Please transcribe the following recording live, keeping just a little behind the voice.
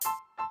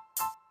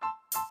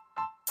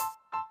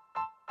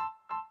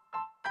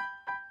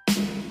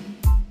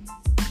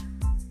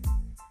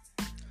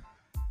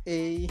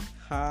Hey,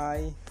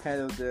 hi,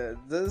 hello there.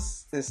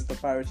 This is the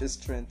Parishes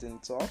Trending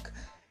Talk,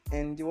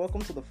 and you're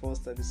welcome to the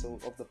first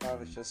episode of the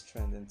Parishes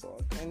Trending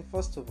Talk. And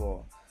first of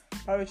all,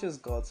 Parishes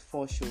got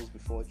four shows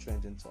before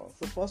Trending Talk.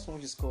 The first one,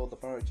 which is called the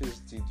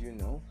Parishes Did You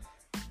Know?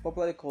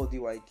 Popularly called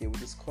DYK, we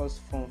discuss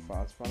fun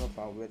facts, random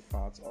facts, weird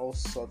facts, all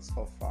sorts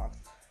of facts.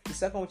 The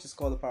second, which is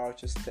called the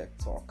Parishes Tech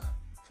Talk,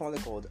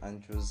 formerly called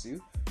Andrew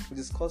Zoo, we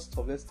discuss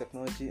tablet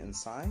technology and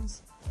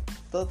science.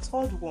 The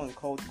third one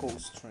called Cold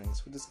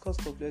Strings. We discuss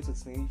popular to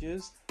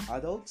teenagers,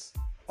 adults,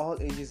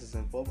 all ages is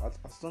involved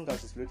as long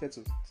as it's related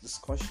to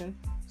discussion,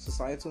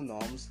 societal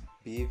norms,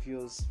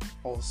 behaviors,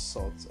 all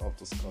sorts of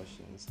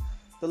discussions.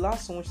 The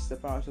last one, which is the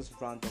Parachutes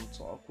Random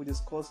Talk, we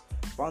discuss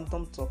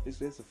random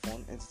topics related to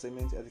fun,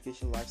 entertainment,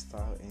 education,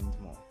 lifestyle, and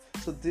more.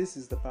 So this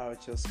is the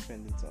Parachutes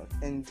Trending Talk,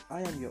 and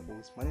I am your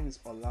host. My name is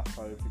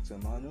Olafare Victor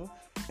Emmanuel,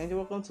 and you're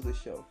welcome to the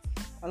show.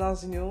 And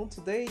as you know,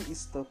 today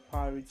is the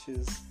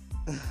Parachutes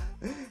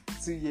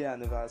 2-year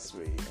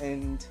anniversary,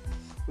 and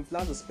we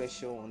planned a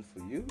special one for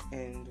you,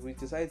 and we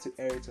decided to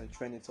air it on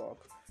Trending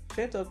Talk.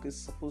 Trending Talk is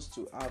supposed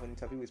to have an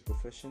interview with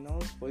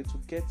professionals, but it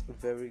will get a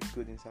very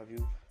good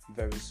interview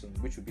very soon,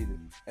 which will be the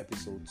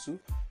episode 2.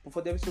 But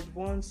for the episode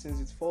 1,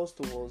 since it falls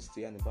towards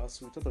the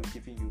anniversary, we thought of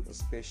giving you a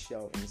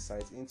special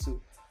insight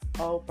into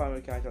how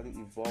Paraka actually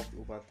evolved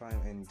over time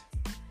and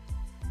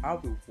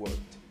how it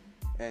worked.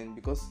 And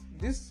because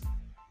this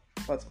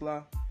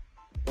particular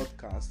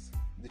podcast,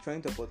 the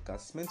Trending Talk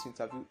podcast, is meant to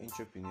interview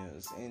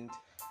entrepreneurs, and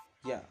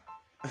yeah,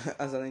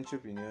 as an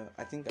entrepreneur,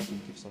 I think I can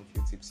give some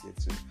few tips here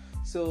too.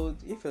 So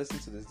if you're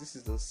listening to this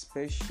is the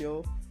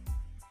special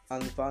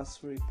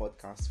anniversary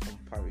podcast from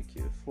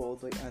Paracure for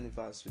the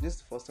anniversary. This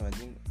is the first time I'm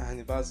doing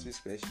anniversary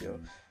special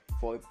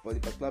for the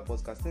particular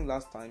podcast. I think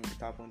last time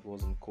it happened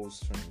was on Cold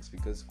Strings,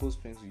 because Cold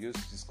Strings we used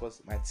to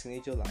discuss my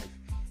teenager life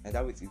and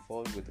how it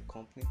evolved with the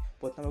company.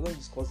 But now we're going to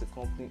discuss the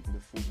company in the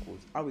full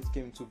course, how it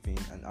came to being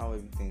and how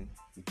everything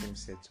became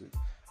set to it.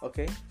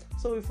 Okay,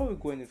 so before we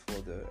go any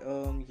further,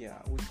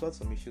 we've got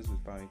some issues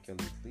with Paracure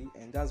lately,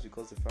 and that's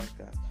because the fact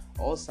that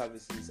all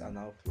services are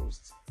now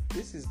closed.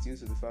 This is due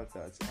to the fact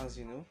that, as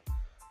you know,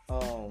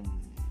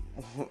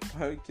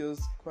 Parakeet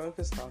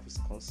staff is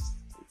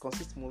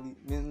consistently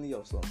mainly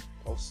of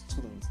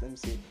students. Let me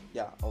say,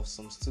 of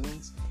some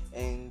students,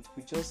 and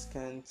we just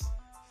can't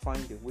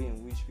find a way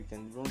in which we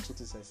can run two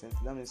things at the same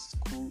time. That means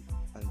school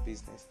and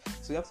business.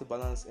 So we have to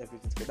balance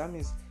everything together. That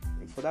means,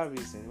 for that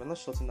reason, we're not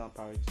shutting down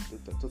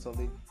Parakeet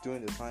totally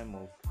during the time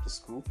of the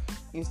school.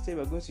 Instead,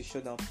 we're going to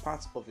shut down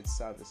part of its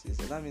services,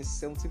 and that means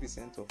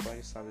 70% of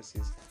Parakeet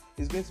services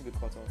is going to be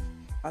cut off.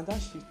 And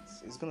that shift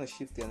is going to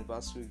shift the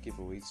anniversary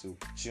giveaway to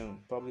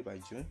June, probably by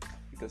June,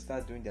 because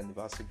start doing the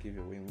anniversary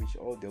giveaway in which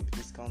all there'll be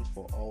discounts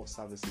for all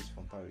services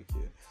from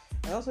Paracare.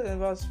 And also the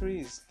anniversary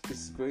is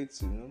great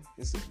too,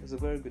 it's a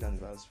very good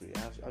anniversary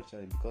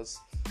actually, because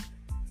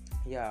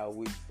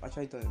we've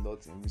actually done a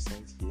lot in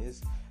recent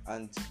years,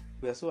 and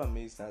we are so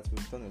amazed that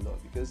we've done a lot,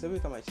 because every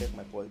time I check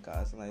my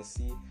podcast and I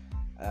see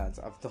that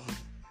I've done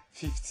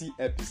 50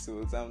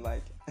 episodes, I'm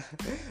like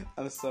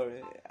I'm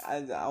sorry,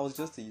 and I was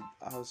just a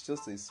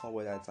small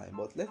boy at that time.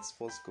 But let's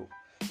first go.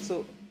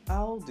 So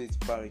how did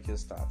Paracure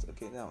start?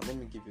 Okay, now let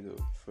me give you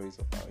the phrase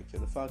of Paracure.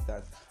 The fact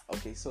that,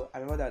 so I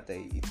remember that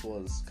day, it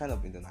was kind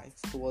of in the night,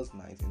 towards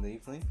night in the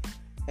evening,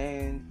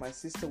 and my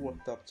sister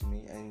walked up to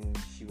me and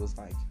she was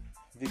like,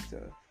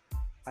 Victor,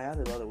 I had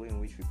a lot of way in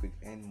which we could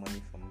earn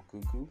money from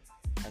Google.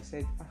 I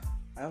said,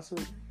 I also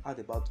heard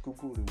about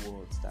Google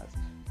Rewards, that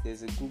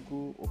there's a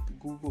Google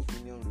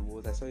Opinion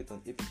Rewards. I saw it on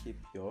APK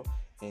Pure,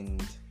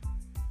 and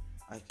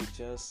I could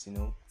just,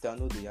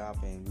 download the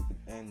app and we could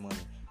earn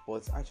money.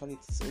 But actually,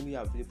 it's only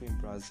available in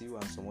Brazil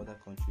and some other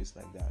countries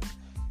like that.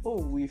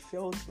 We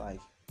felt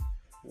like,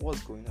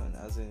 what's going on?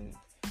 As in,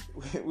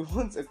 we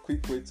want a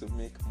quick way to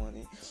make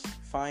money.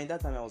 Fine,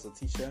 that time I was a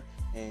teacher,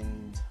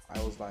 and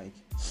I was like,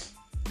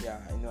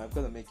 I've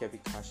got to make every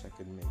cash I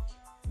could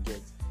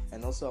get.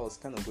 And also, I was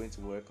kind of going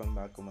to work on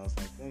back home. I was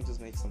like, let me just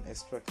make some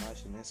extra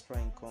cash and extra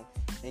income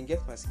and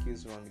get my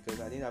skills wrong,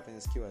 because I didn't have any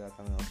skill at that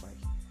time. And I was like,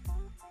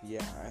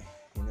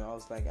 I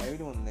was like, I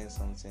really want to learn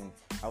something.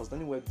 I was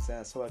learning web design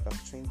as far as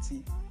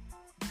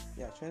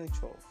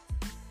 2012.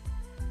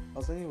 I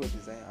was learning web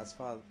design as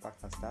far back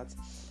as that,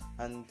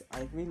 and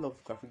I really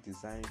love graphic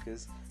design,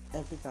 because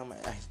every time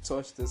I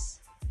touch this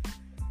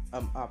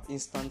app,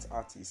 Instant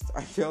Artist,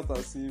 I felt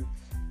as if,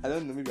 I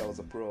don't know, maybe I was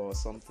a pro or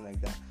something like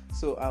that.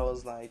 So I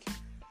was like,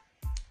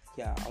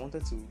 I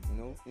wanted to,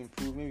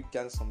 improve, maybe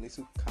get some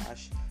little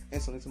cash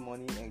and some little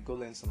money and go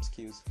learn some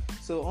skills.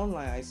 So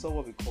online, I saw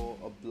what we call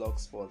a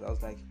blogspot. I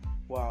was like,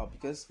 wow,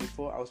 because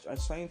before I was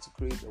trying to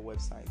create a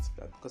website,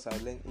 because I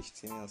learned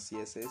HTML and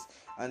CSS,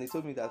 and they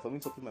told me that for me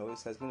to open my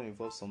website, it's going to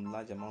involve some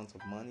large amount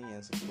of money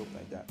and some stuff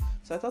like that.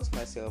 So I thought to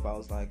myself, I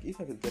was like,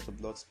 if I could get a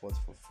blogspot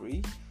for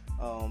free,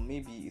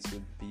 maybe it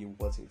would be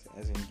worth it,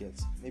 as in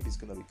maybe it's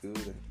gonna be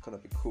good and gonna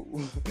be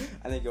cool.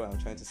 I don't get what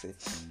I'm trying to say.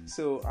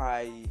 So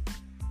I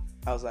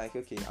I was like,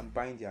 okay, I'm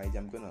buying the idea.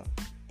 I'm gonna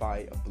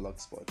buy a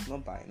blogspot.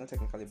 Not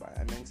technically buy.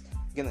 I meant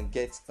gonna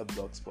get a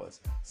blogspot.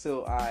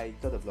 So I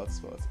got a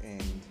blogspot,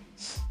 and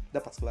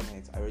that particular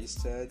night I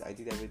registered. I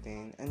did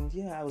everything, and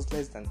yeah, I was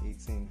less than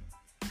 18.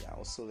 Yeah, I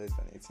was so less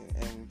than 18,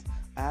 and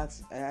I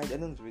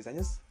don't know the reason. I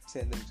just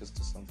said let me just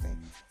do something,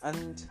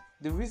 and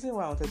the reason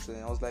why I wanted to,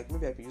 I was like,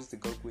 maybe I could use the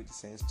Google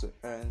AdSense to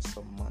earn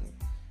some money,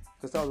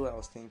 because that was what I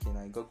was thinking.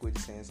 I got Google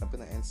AdSense, I'm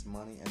gonna earn some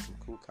money and some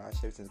cool cash.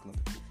 Everything's gonna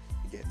be cool.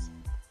 You get.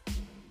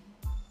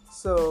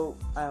 So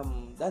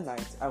that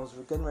night I was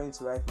getting ready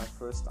to write my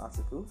first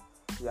article.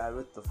 Yeah, I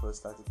wrote the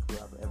first article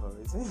I've ever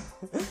written.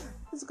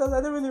 It's because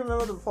I don't really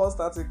remember the first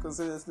article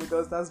seriously,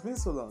 because that's been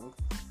so long.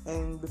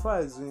 And before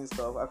I was doing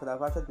stuff, I could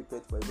have actually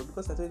prepared for it, but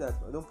because I told you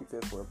that I don't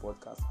prepare for a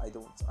podcast, I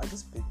don't. I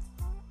just speak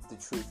the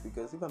truth,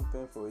 because if I'm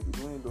preparing for it, it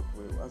won't look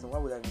real. As in, why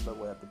would I remember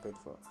what I prepared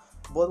for?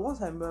 But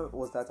what I remember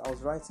was that I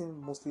was writing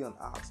mostly on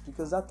apps,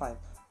 because that time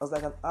I was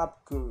like an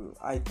app guru.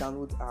 I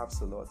download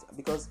apps a lot,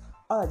 because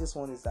all I just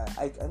want is that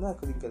I know I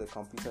couldn't get a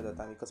computer at that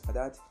time, because my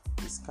dad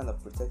is kind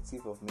of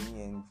protective of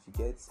me, and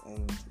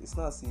and it's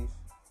not as if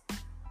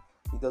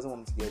he doesn't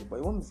want me to get it, but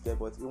he wants me to get it,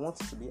 but he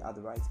wants it to be at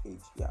the right age.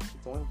 Yeah,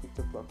 so when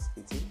Victor clocks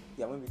 18,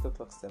 yeah, when Victor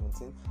clocks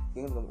 17,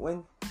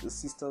 when the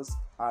sisters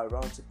are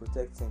around to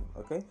protect him,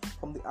 okay,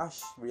 from the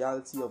harsh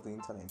reality of the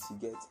internet, you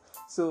get.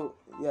 So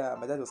yeah,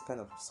 my dad was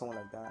kind of someone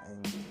like that,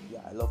 and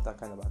yeah, I love that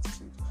kind of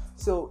attitude.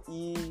 So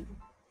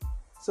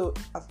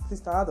at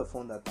least I had a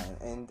phone that time,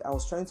 and I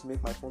was trying to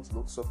make my phone to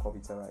look so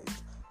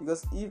computerized.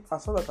 Because if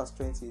as far back as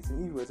 2018, if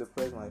you were to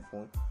press my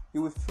phone,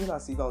 you would feel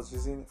as if I was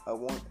using a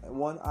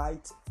one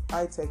high-end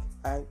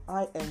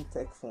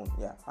tech phone.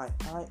 Yeah,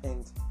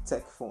 high-end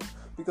tech phone.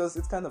 Because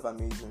it's kind of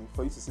amazing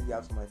for you to see the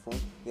apps on my phone.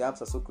 The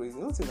apps are so crazy.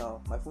 You know, see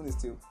now, my phone is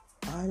still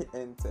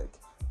high-end tech.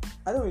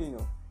 I don't really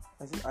know.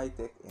 I see high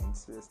tech and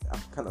seriously,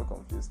 I'm kind of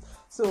confused.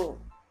 So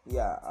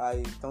yeah,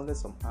 I downloaded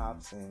some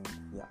apps, and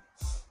yeah.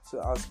 So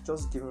I was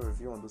just giving a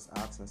review on those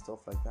apps and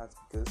stuff like that,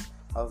 because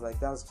I was like,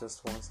 that's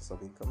just one source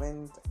of income.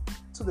 And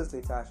 2 days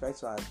later, I tried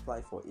to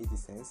apply for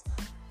AdSense,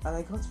 and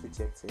I got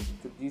rejected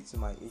due to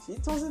my age.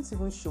 It wasn't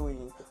even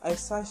showing. I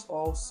searched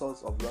all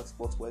sorts of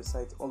blogspot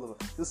websites all over.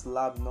 This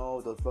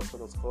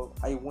labnow.blogspot.com.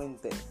 I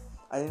went there.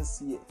 I didn't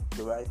see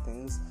the right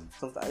things.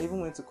 Sometimes I even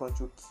went to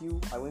Control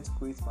Q. I went to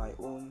create my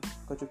own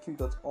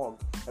controlq.org.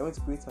 I went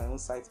to create my own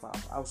sitemap.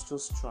 I was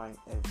just trying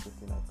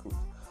everything I could.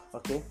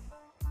 Okay.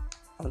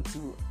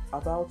 Until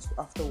about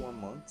after 1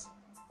 month,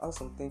 I was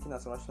thinking,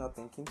 as rational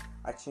thinking,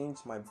 I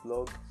changed my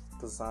blog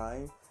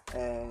design,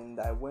 and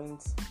I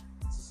went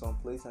to some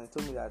place, and it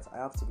told me that I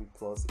have to be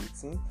plus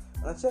 18.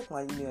 And I checked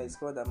my email. I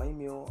discovered that my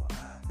email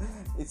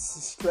it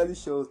clearly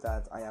shows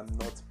that I am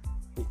not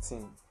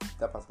 18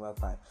 that particular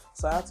time.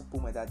 So I had to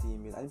put my daddy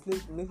email, and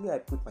immediately I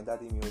put my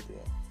daddy email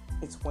there.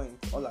 It went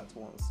all at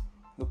once,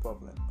 no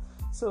problem.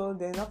 So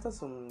then after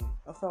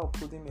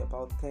uploading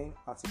about 10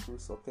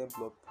 articles or 10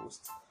 blog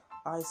posts,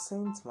 I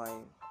sent my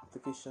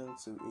application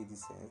to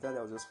AdSense. That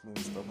I was just filling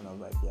this stuff, and I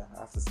was like, yeah, I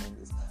have to send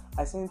this.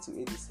 I sent it to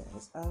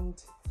AdSense, and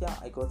yeah,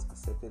 I got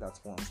accepted at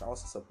once. I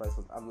was so surprised.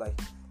 I'm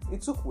like,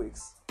 it took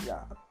weeks.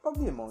 Yeah,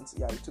 probably a month.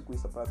 Yeah, it took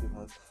weeks or probably a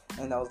month.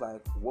 And I was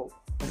like, whoa,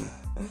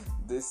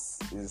 this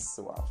is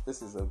a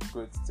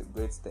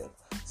great step.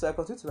 So I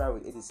continued to write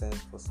with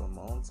AdSense for some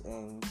months,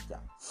 and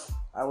yeah,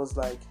 I was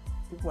like,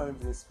 people weren't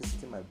really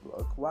visiting my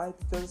blog. Why?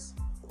 Because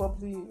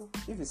probably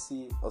if you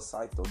see a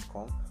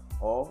site.com,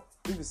 or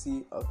if you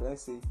see,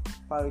 let's say,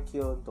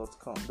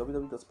 Parakill.com,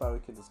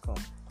 www.parakill.com,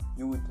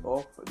 you would,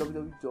 or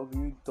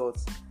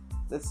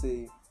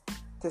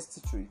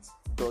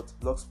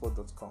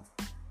testytreat.blogspot.com,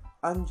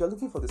 and you're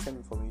looking for the same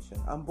information,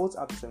 and both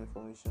have the same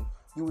information,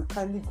 you will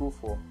kindly go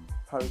for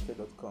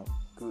Parakill.com.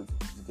 Good,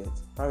 you get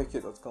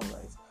Parakill.com,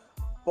 right?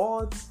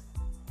 But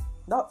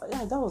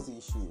that was the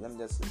issue. Let me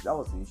just say, that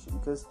was the issue,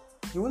 because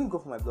you wouldn't go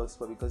for my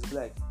blogspot, because you'd be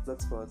like,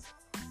 blogspot,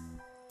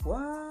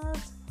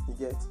 what? You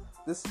get,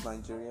 this is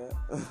Nigeria.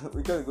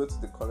 We're going to go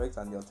to the correct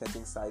and the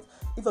authentic site.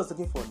 If I was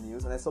looking for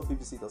news and I saw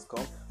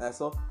bbc.com and I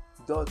saw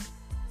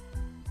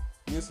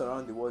news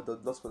around the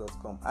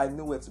world.blogspot.com, I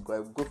know where to go. I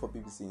would go for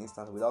BBC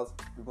instantly without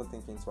even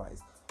thinking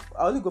twice.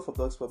 I only go for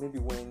Blogspot maybe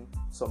when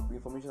some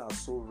information are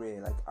so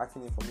rare, like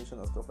hacking information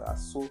and stuff like that, are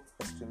so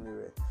extremely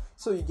rare.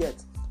 So you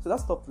get, so that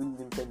stuff really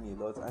limited me a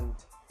lot, and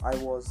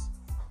it was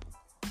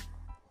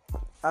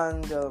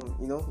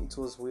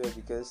weird,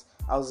 because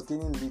I was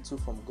getting little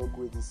from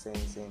Google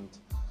AdSense, and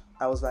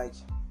I was like,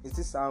 is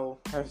this how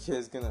Parakill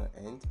is gonna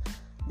end?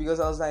 Because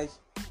I was like,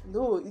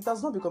 no, it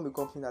has not become a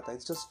company that time.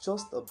 It's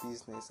just a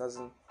business, as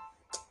in,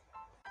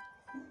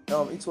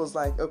 it was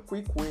like a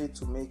quick way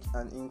to make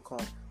an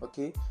income.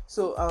 Okay,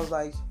 so I was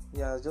like,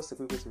 yeah, just a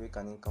quick way to make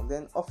an income.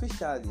 Then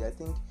officially, I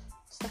think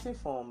starting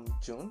from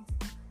June,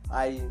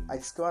 I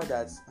discovered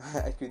that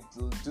I could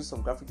do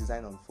some graphic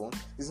design on phone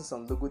using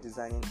some logo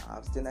designing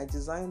apps. Then I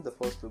designed the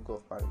first logo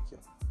of Parakill.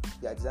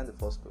 Yeah, I designed the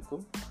first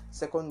logo.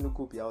 Second logo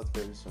will be out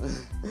very soon.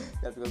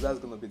 Yeah, because that's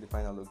going to be the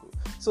final logo.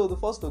 So the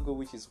first logo,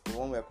 which is the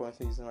one we are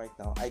currently using right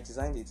now, I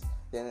designed it.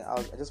 Then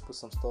I just put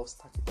some stuff,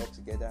 stack it up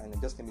together, and I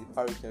just named it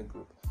Parakill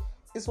Group.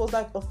 it was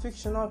like a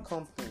fictional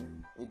company,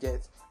 you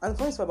get. And the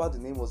funny thing about the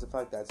name was the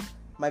fact that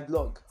my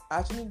blog, I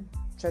actually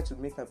tried to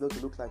make my blog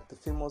look like the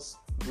famous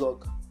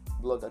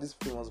this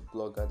famous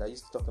blogger that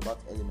used to talk about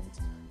elements,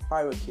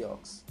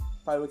 Pyrochaos,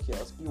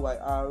 Pyrochaos.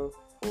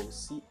 So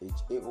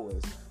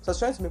I was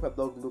trying to make my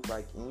blog look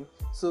like him.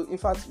 So in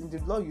fact, in the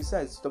blog you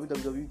said it's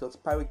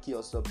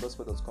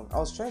www.pyrochaos.blogspot.com. I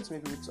was trying to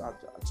make people to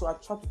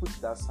attract people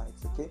to that site,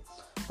 okay?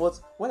 But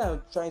when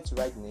I'm trying to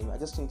write the name, I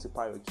just change to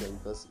Pyrochaos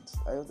because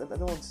I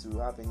don't want to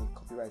have any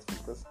copyright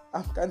because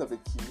I'm kind of a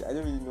kid. I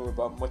don't really know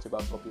much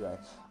about copyright.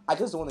 I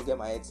just don't want to get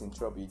my head in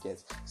trouble, you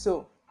get.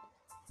 So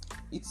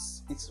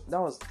it's that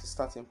was the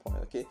starting point,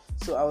 okay?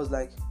 So I was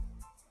like,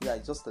 yeah,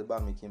 it's just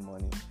about making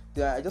money.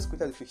 Then I just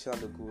created the fictional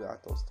logo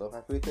out of stuff. I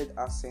created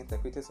Accent, I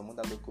created some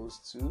other logos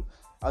too.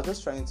 I was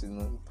just trying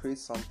to, create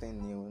something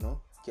new,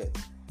 get.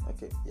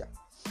 Okay, yeah.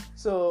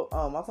 So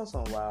after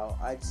some while,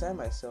 I decided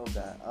myself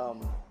that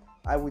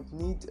I would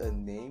need a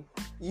name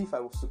if I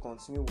was to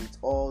continue with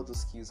all the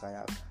skills I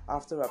have.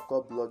 After I've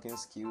got blogging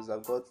skills,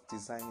 I've got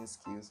designing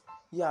skills.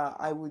 Yeah,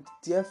 I would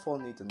therefore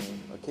need a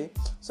name, okay?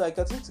 So I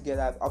continued to get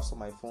apps on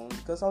my phone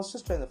because I was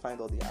just trying to find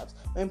all the apps.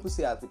 When people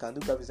say we can do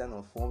graphic design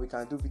on phone, we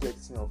can do video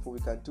editing on phone, we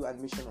can do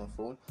animation on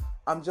phone,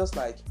 I'm just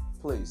like,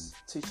 please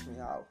teach me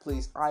how.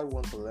 Please, I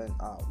want to learn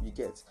how, you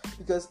get.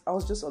 Because I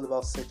was just all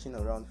about searching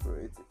around for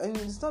it. And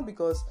it's not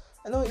because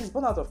I know it's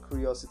born out of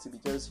curiosity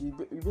because you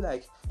be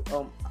like,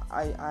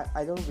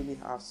 I don't really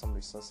have some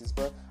resources,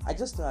 but I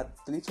just know that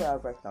the little I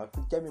have right now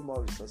could get me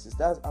more resources.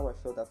 That's how I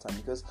felt that time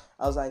because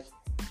I was like,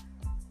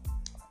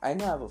 I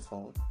know I have a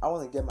phone, I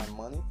want to get my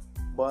money,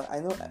 but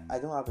I know I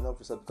don't have enough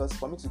resources because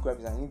for me to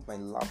grab it, I need my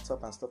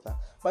laptop and stuff like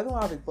that. But I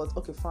don't have it, but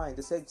okay, fine.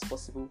 They said it's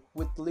possible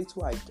with the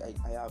little I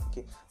have.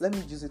 Okay, let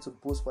me use it to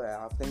boost what I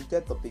have, then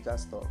get the bigger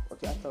stuff.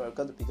 Okay, after I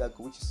got the bigger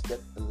goal, which is to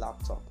get a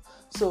laptop.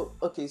 So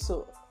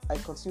I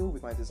continued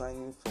with my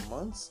designing for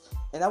months,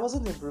 and I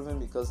wasn't improving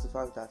because the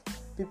fact that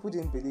people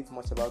didn't believe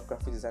much about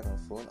graphic design on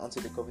phone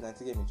until the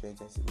COVID-19 gave me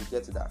 2020. We'll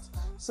get to that.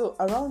 So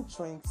around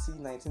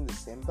 2019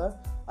 December,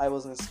 I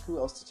was in school.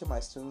 I was teaching my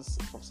students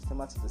from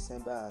September to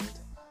December, and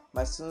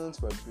my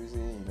students were pretty,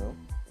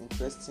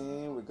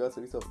 interesting. We got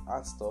a bit of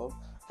art stuff.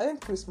 I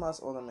did Christmas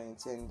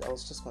ornaments, and I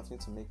was just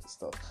continuing to make the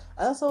stuff.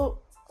 And also,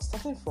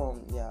 starting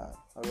from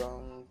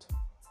around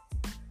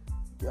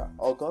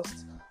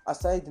August, I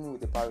started dealing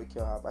with the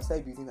Pyrochaos app. I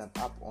started building an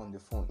app on the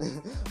phone.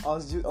 I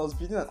was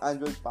building an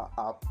Android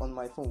app on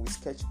my phone with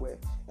Sketchware,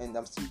 and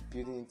I'm still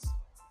building it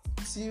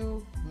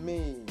till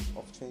May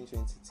of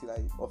 2020 till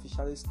I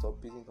officially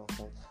stopped building on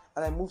phone.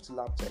 And I moved to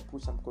laptop,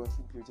 which I'm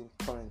currently building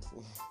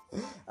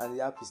and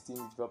the app is still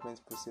in the development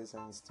process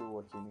and it's still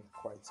working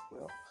quite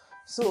well.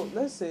 So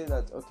let's say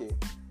that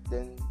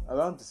then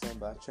around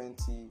December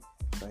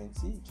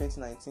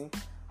 2019,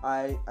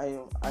 I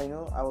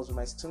know I was with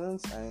my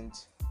students, and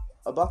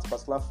about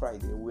particular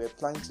Friday we were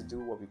planning to do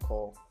what we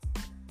call,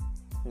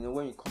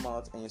 when you come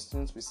out and your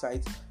students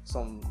recite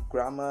some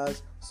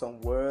grammars, some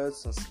words,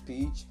 some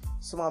speech,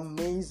 some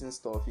amazing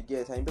stuff, you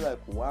get, and you be like,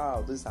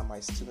 wow, these are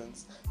my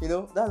students.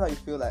 That's how you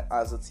feel like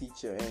as a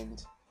teacher,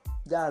 and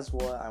that's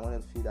what I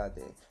wanted to feel that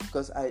day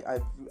because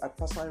I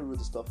personally wrote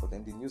the stuff for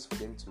them, the news for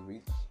them to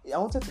read. I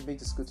wanted to make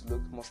the school to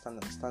look more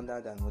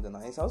standard and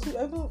modernized. I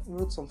even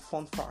wrote some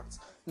fun facts,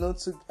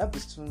 to help the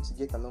students to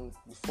get along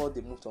before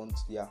they moved on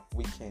to their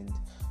weekend.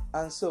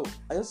 And so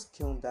I just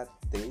came that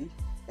day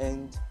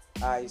and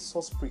I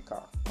saw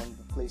Spreaker on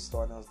the Play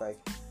Store, and I was like,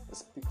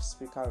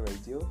 Spreaker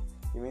radio?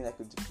 You mean I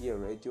could be a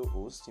radio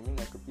host? You mean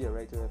I could be a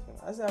radio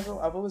FM? I said,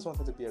 I've always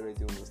wanted to be a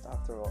radio host.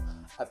 After all,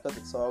 I've got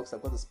the talks,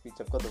 I've got the speech,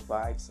 I've got the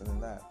vibes,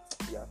 and then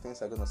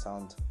things are gonna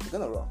they're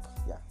gonna rock.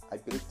 Yeah, I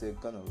believe they're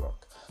gonna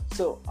rock.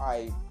 So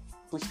I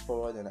pushed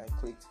forward and I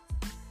clicked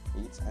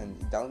it and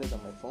it downloaded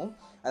on my phone,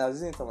 and I was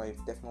using it on my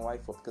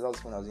Wi-Fi because that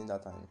was when I was in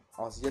that time.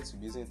 I was yet to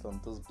be using it on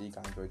those big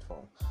Android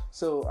phones.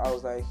 So I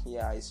was like,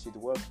 yeah, it should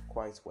work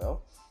quite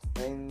well.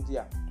 And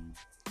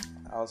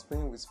I was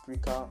playing with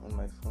Spreaker on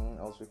my phone.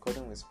 I was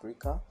recording with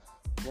Spreaker.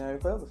 Then I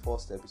recorded the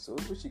first episode,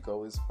 which you can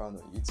always find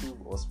on YouTube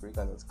or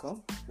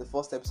Spreaker.com. The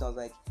first episode I was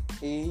like,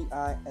 hey,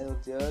 hello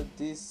there,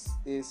 this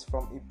is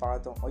from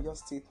Ibadan, Oyo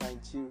State,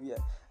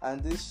 Nigeria,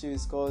 and this show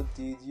is called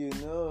Did You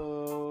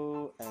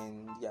Know?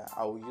 And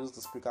I will use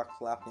the Spreaker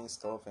clapping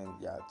stuff and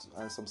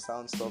some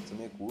sound stuff to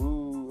make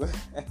woo.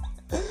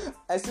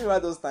 I still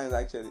remember those times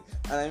actually,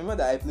 and I remember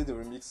that I played the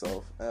remix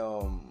of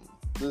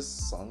this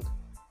song,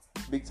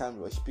 Big Time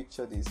Rush,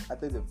 Picture This. I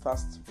played the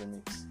first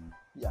remix.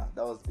 That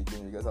was the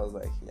beginning because I was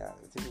like, I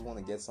think we want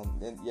to get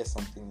something,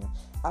 something new.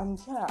 And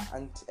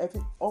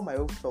all my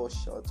hope fell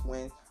short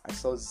when I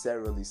saw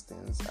 0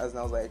 listens. As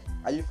I was like,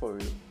 are you for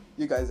real?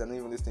 You guys are not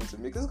even listening to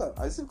me. Because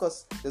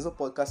there's no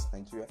podcast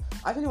in Nigeria.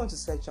 I actually went to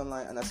search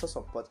online and I saw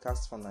some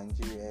podcasts from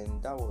Nigeria,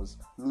 and that was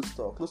Loose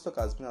Talk. Loose Talk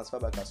has been as far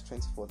back as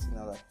 2014.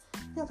 I was like,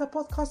 the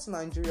podcast in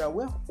Nigeria.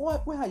 Where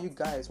are you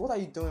guys? What are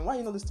you doing? Why are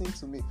you not listening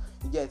to me?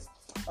 You get.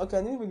 Okay,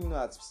 I didn't really know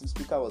that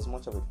Spreaker was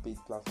much of a paid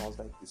platform. I was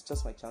like, it's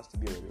just my chance to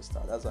be a radio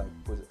star. That's why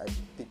I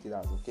picked it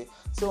out, okay?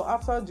 So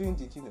after doing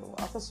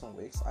after some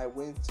weeks, I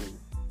went to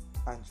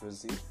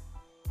Androzy.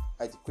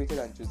 I created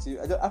Andrew.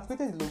 I've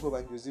created the logo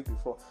of Andrew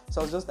before,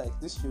 so I was just like,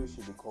 this show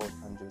should be called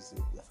Andrew.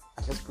 Yeah,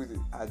 I just put it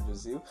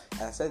Andrew,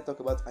 and I started to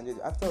talk about Android.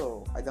 After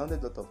all, I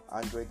downloaded a lot of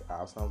Android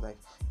apps, and I was like,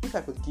 if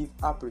I could give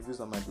app reviews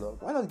on my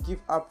blog, why not give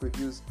app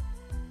reviews?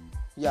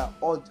 Yeah,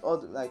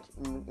 odd like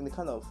in the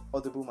kind of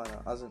audible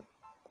manner, as in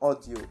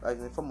audio, as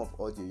in the form of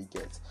audio you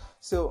get.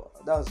 So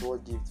that was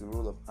what gave the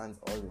role of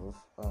Andrew.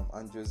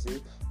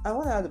 And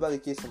when I heard about the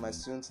case of my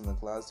students in the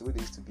class, the way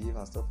they used to behave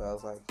and stuff, I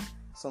was like,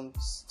 some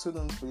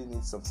students really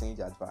need some sage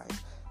advice.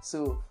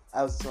 So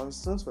some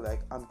students were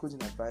like, I'm good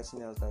in advising,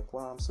 and I was like,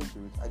 wow, I'm so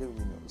good, I don't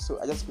really know. So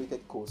I just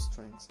created code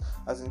strings,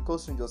 as in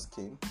code string just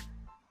came,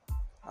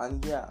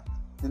 and yeah,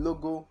 the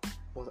logo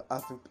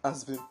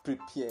has been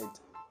prepared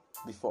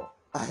before,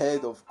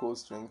 ahead of code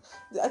string.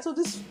 I thought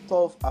this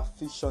stuff are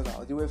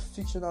fictional. They were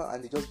fictional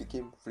and they just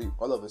became free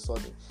all of a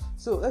sudden.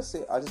 So let's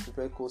say I just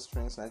prepared code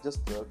strings and I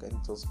just work and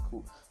it was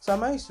cool. So I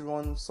managed to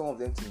run some of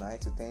them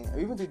tonight to 10.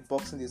 We even did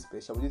Boxing Day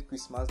special, we did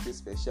Christmas Day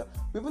special,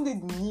 we even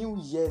did New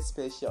Year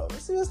special.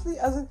 Seriously,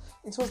 as in,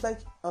 it was like,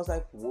 I was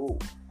like, whoa,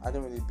 I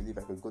don't really believe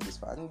I could go this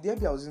far. And the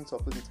idea I was using to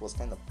upload it was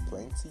kind of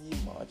plenty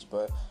much,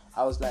 but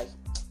I was like,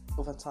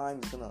 over time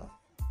it's gonna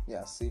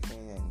save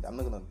me, and I'm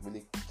not gonna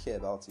really care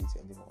about it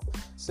anymore.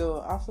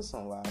 So after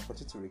some while, I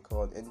continued to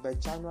record, and by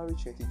January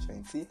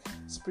 2020,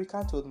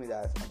 Spreaker told me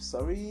that I'm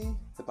sorry,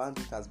 the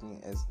bandwidth has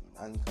been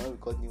and you cannot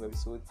record new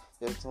episode.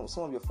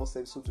 Some of your first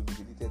episodes will be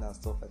deleted and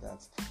stuff like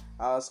that.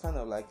 I was kind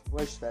of like,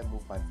 where should I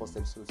move my first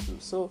episode to?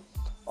 So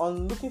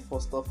on looking for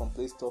stuff on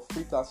Play Store,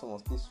 free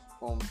platform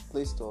on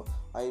Play Store,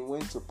 I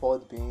went to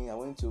Podbean, I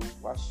went to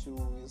Washu,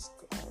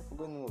 I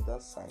forgot the name of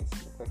that site,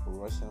 it's like a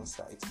Russian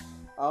site.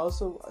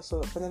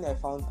 So finally I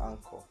found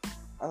Anchor,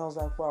 and I was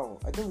like, wow,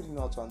 I don't really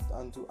know how to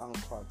undo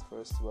Anchor at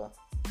first, but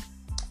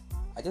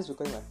I just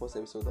recorded my first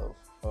episode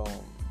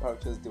of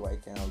Parachutes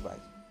DYK, and I was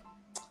like,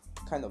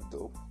 kind of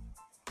dope.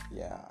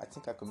 Yeah, I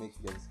think I could make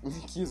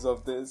use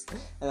of this.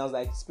 And I was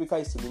like, Spreaker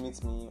used to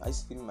limit me. I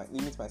used to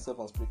limit myself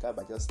on Spreaker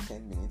by just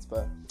 10 minutes,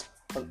 but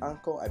on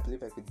Anchor, I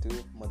believe I could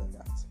do more than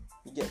that.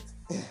 You get?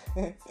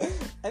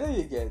 I know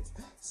you get.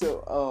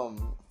 So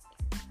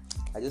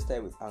I just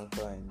started with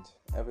Anchor and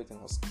everything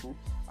was cool.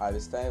 We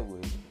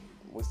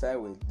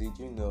started with Did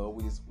You Know,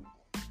 which is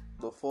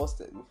the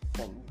first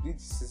from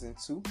season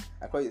 2.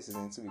 I call it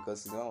season 2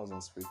 because season 1 was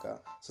on Spreaker.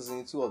 So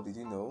season 2 of Did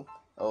You Know,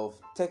 of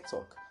Tech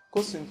Talk.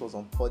 Code Strings was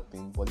on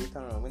Podbean, but later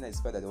on when I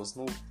discovered that there was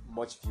no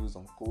much views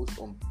on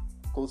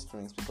Code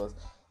Strings because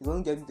it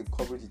wasn't getting the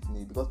coverage it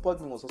needed, because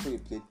Podbean was also a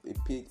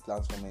paid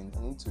platform, and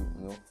I need to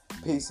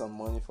pay some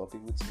money for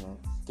people to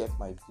get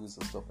my views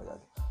and stuff like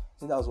that. I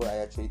think that was what I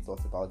actually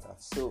thought about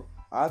that. So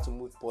I had to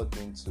move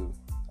Podbean to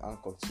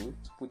Anchor 2 to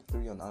put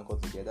 3 on Anchor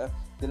together.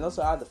 Then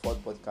also I had the 4th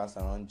podcast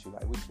around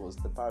July, which was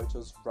the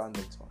Parachutes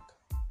Random Talk.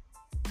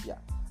 Yeah.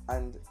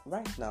 And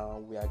right now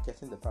we are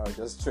getting the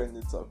Parachutes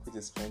Trending Talk, which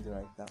is trending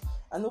right now.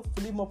 And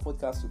hopefully more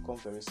podcasts will come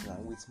very soon,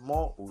 and with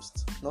more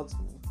hosts, not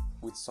me,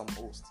 with some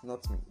hosts,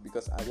 not me,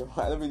 because I don't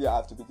really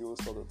have to be the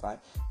host all the time,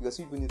 because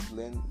people need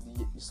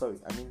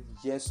to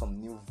hear some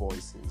new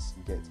voices,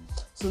 you get.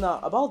 So now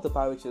about the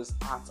Parachutes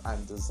Art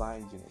and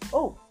Design Unit.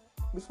 Oh,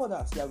 before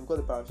that, we've got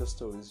the Parachutes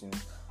Stories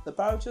Unit. The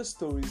Parachutes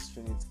Stories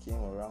Unit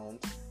came around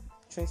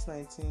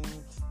 2019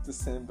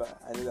 December.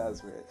 I know that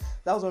was weird.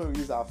 That was when we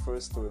released our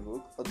first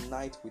storybook, A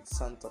Night with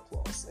Santa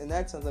Claus. A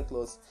Night Santa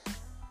Claus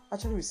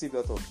actually received a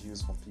lot of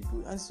views from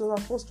people, and so our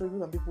first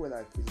storybook, and people were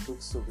like, it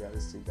looks so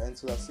realistic, and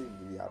so that's it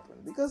really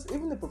happened, because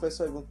even the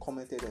professor even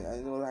commented,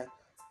 and like,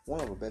 one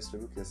of the best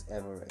storybooks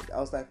ever read. I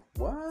was like,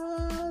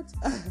 what?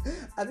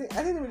 I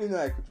didn't really know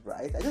I could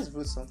write. I just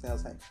wrote something. I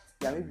was like,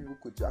 maybe people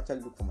could actually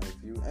look for my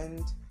review, and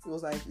it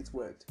was like, it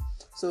worked.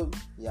 So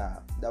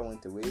that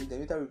went away.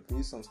 Then later we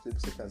released some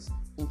clips such as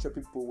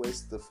Intrepid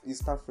Poets, the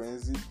Easter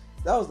Frenzy.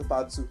 That was the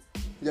part 2.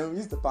 Then we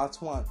released the part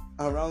 1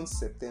 around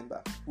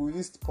September. We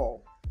released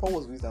Paul. Paul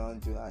was released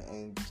around July,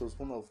 and it was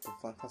one of the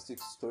fantastic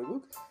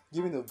storybook,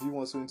 giving a view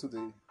also into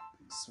the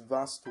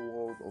vast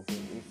world of the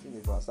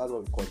Infiniverse. That's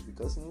what we call it,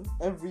 because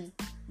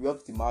we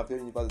have the Marvel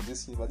universe,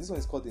 this universe. This one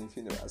is called the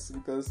Infiniverse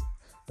because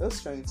we're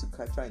just trying to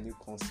try a new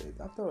concept.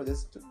 After all,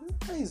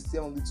 why is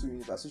there only 2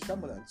 universes? We should have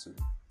more than 2.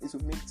 It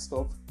will make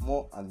stuff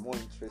more and more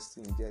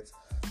interesting. You get?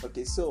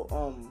 Okay, so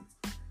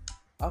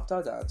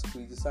after that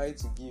we decided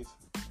to give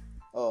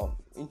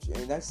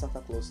a nice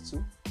Santa Claus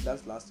 2.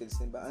 That's last year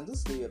December, and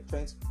this year we're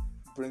trying to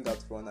bring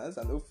out Runners,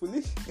 and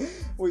hopefully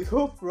we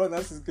hope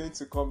Runners is going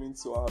to come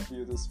into our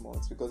view this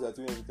month, because we are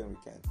doing everything we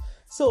can.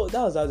 So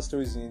that was how the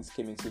stories unit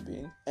came into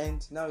being,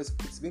 and now it's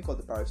been called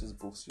the Parachutes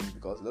Books Unit,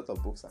 because a lot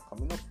of books are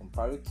coming up from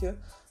Parokia,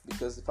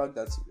 because the fact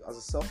that as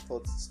a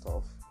self-taught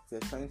stuff, we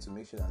are trying to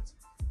make sure that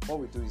what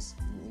we do is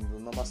in the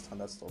normal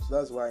standard stuff. So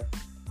that's why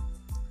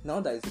now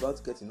that it's about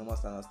to get in normal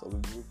standard stuff,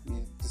 we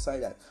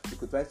decided that we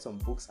could write some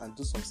books and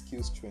do some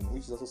skills training,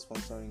 which is also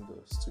sponsoring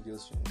the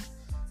studios unit.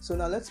 So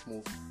now let's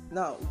move.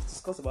 Now we've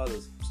discussed about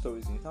the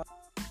stories unit. Now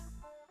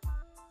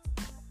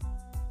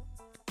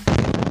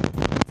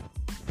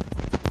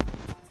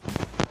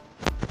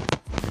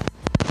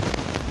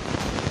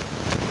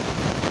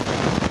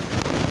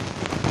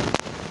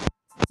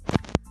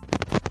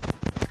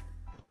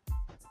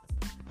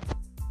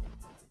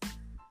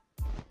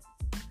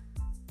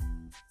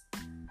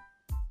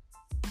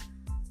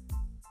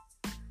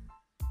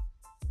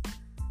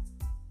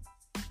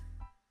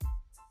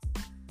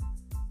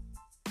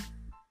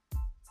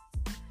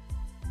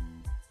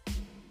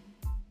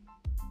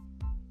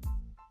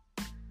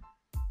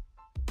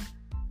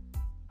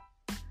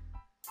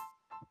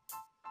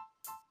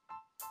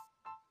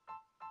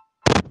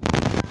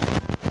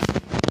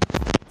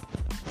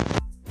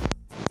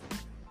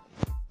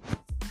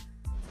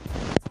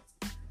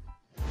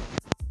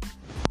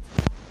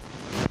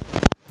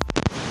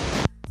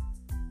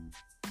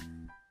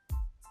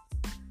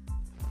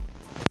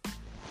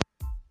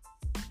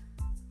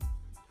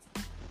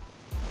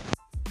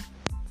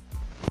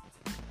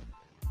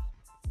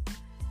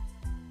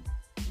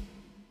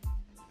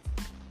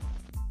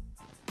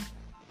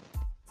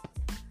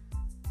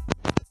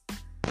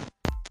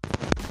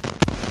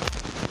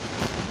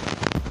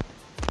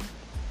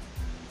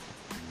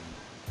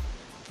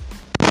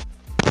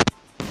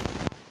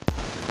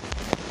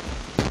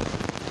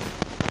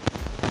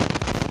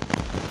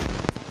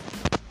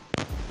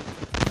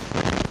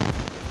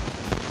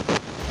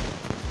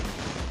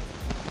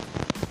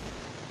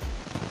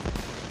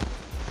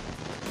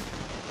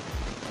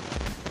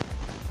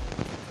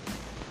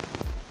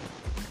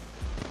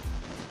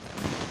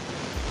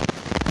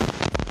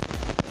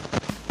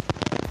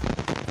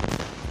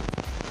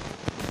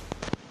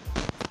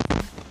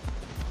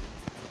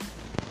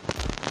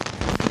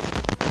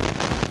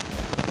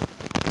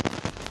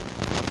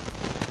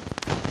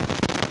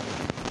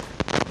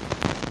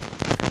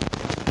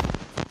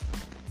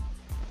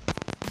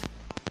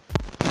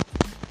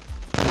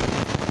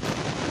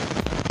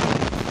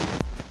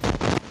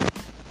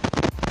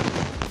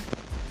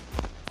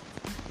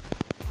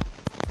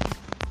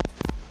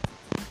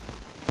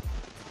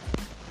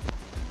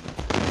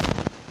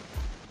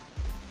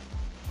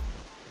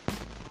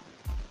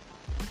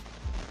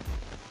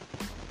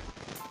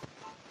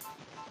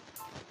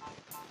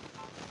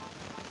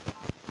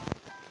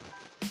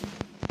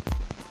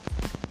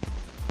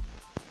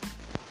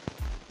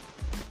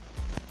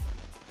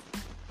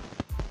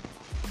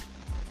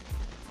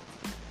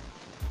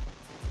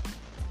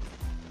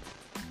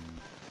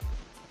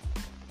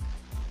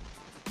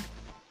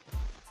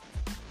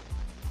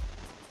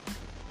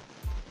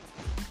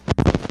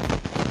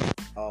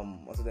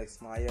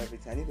Autodesk Maya,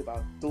 everything. I need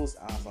about those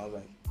apps. I was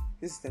like,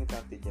 this system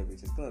can't take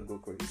everything. It's gonna go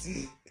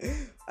crazy.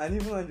 And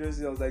even on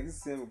Jersey, I was like, this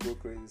system will go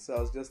crazy. So I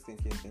was just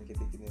thinking,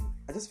 and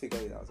I just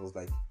figured it out. I was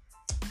like,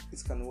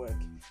 it can work.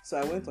 So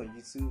I went on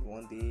YouTube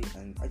one day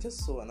and I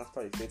just saw an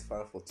After Effects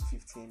file for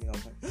 250 MB. I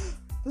was like,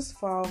 this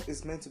file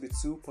is meant to be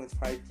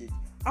 2.5 gig.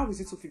 How is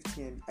it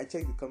 250 MB? I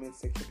checked the comment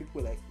section.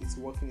 People were like, it's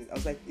working. I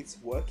was like, it's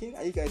working?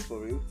 Are you guys for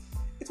real?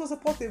 It was a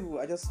portable.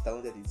 I just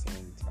downloaded it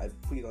and I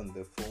put it on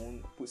the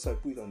phone. I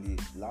put it on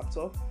the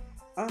laptop.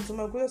 And to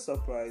my greatest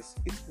surprise,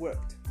 it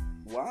worked.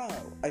 Wow!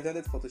 I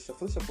downloaded Photoshop.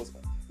 Photoshop was,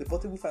 the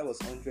portable file was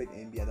 100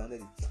 MB.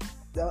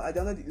 I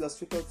downloaded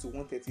Illustrator to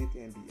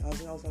 138 MB.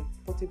 I was like,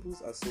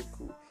 portables are so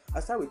cool. I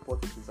started with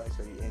portables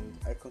actually, and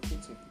I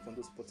continued to improve on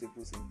those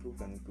portables,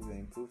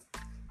 improve.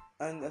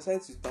 And I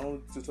started to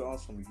download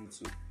tutorials from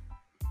YouTube.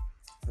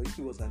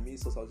 YouTube was my main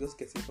source. I was just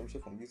getting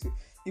information from YouTube.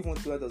 If one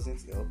tutorial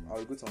doesn't help, I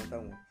will go to another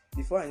one.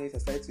 Before I knew it, I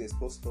started to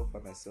explore stuff by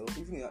myself.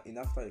 Even in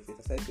After Effects,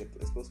 I started to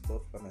explore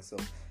stuff by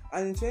myself.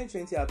 And in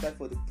 2020, I applied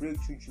for the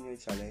Breakthrough Junior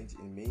Challenge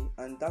in May,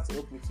 and that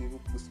helped me to even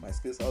boost my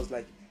skills. I was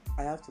like,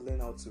 I have to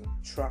learn how to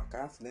track. I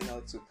have to learn how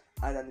to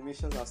add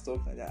animations and stuff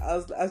like that. I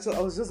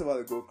was just about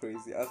to go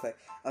crazy. I was like,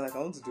 I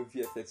want to do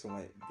VFX for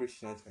my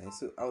Breakthrough Junior Challenge.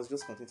 So I was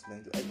just continuing to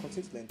learn. I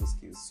continued to learn those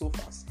skills so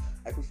fast.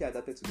 I quickly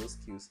adapted to those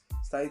skills.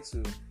 Started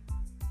to,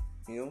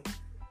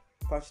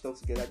 patch it up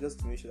together just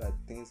to make sure that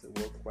things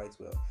work quite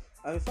well.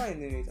 And before I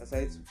knew it,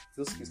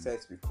 those skills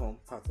started to become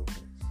part of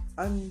me.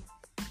 And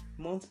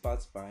months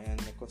passed by, and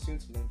I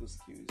continued to learn those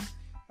skills.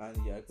 And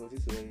I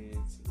continued to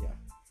learn it.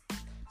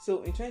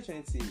 So in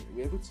 2020,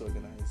 we were able to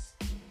organize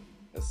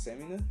a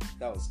seminar.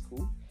 That was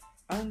cool.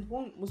 And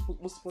one most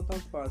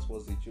important part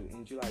was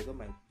in July. I got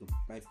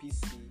my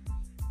PC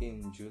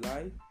in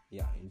July.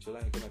 In July,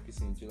 I got my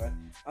PC in July.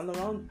 And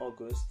around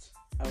August,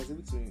 I was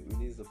able to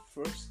release the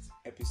first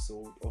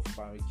episode of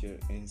Furniture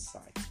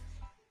Insight.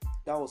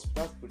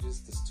 That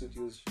produced the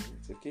Studios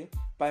unit, okay?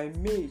 By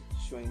May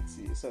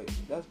 20,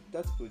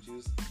 that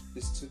produced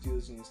the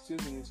Studios unit.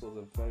 Studios unit was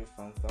a very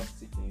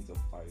fantastic unit of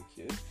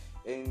Furniture,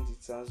 and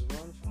it has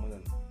run for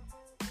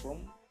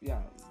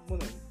more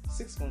than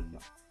 6 months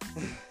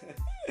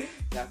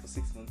now. For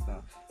 6 months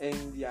now.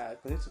 And I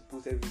continue to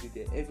put every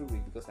video there every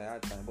week because I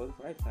had time.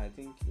 But right now, I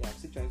think I'm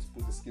still trying to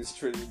put the skills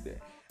training there,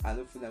 and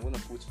hopefully I'm gonna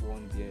put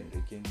one there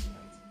again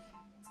tonight.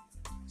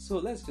 So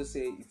let's just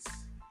say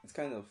it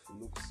kind of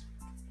looks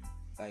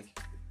like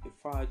a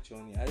far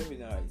journey. I don't even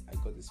know how I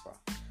got this far.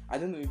 I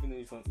don't even know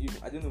if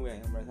I don't know where I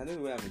am right. I don't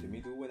know where I'm in the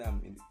middle.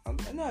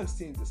 I know I'm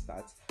still in the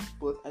start,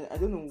 but I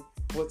don't know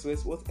what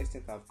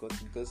extent I've got,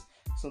 because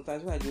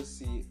sometimes when I just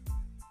see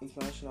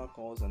international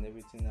calls and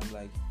everything, I'm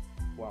like,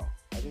 wow,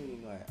 I don't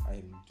even know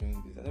I'm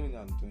doing this. I don't even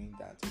know I'm doing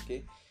that.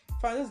 Okay,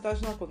 fine. This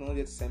national calls are not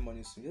there to send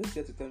money to me. Just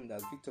there to tell me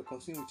that, Victor,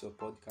 continue with your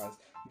podcast,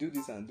 do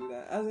this and do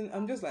that.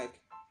 I'm just like,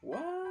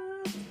 what?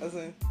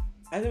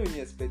 I don't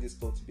really expect this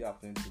stuff to be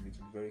happening to me, to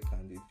be very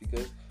candid,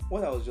 because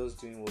what I was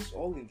just doing was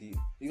all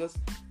because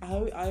I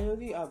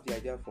already have the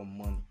idea for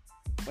money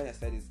when I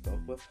started this stuff,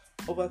 but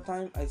over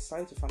time I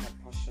started to find my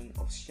passion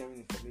of sharing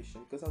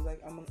information, because I was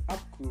like, I'm an app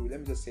guru.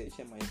 Let me just share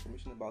my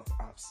information about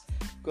apps,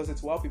 because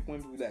it's wow, people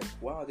when people like,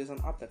 wow, there's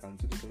an app that can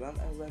do this. And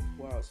I was like,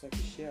 wow, so I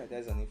can share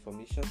ideas and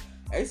information.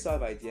 I used to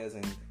have ideas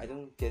and I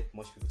don't get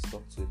much people to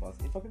talk to about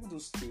it. In fact, people do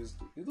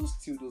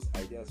steal those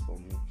ideas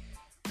from me.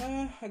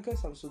 I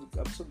guess I'm so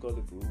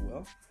gullible.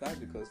 Well, that's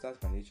because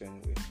that's my nature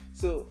anyway.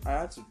 So I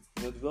had to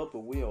develop a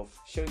way of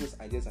sharing those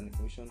ideas and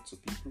information to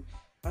people,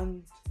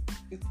 and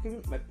it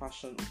became my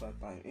passion over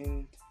time.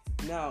 And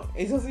now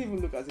it doesn't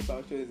even look as if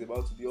our show is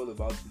about to be all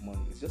about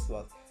money. It's just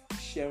about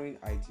sharing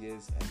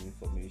ideas and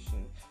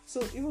information.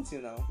 So even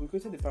till now, we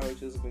created the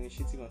Parachutes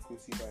Initiative and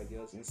Creative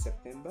Ideas in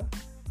September,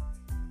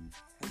 and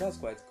that's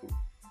quite cool.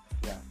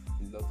 I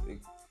love it.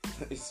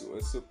 It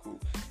was so cool.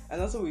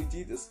 And also we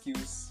did a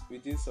skills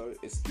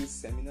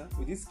seminar.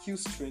 We did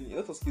skills training. A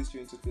lot of skills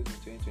training took place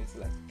in 2020,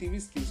 like 3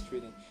 skills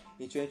training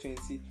in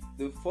 2020.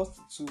 The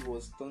first 2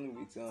 was done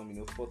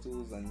with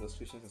photos and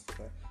illustrations and stuff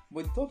like that.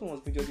 But the third one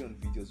was majorly on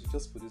videos. We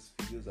just produced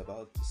videos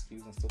about the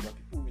skills and stuff, but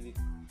people really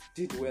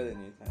did well in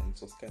it, and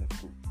it was kind of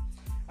cool.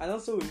 And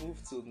also we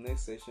moved to the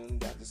next session,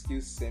 that the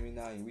skills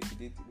seminar, in which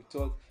we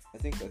taught I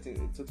think a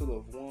total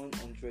of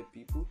 100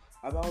 people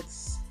about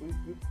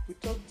we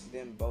talked to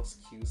them about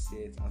skill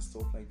sets and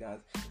stuff like that,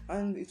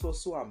 and it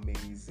was so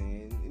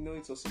amazing.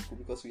 It was so cool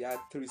because we had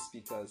 3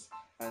 speakers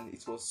and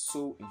it was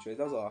so interesting.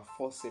 That was our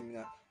first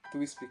seminar,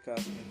 3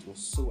 speakers, and it was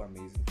so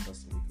amazing.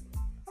 Trust me.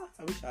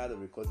 I wish I had a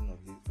recording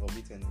of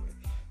it anyway.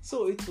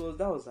 So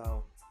that was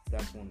how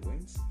that one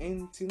went,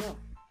 and till now.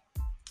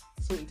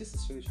 So this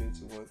is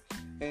 2021,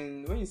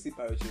 and when you see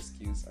Parachute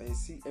skills and you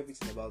see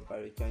everything about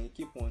Parachute, and you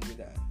keep wondering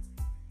that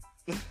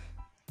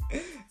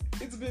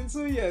it's been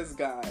 2 years,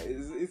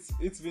 guys.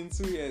 It's been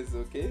 2 years,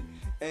 okay?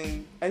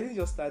 And I didn't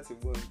just start in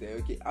one day,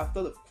 okay?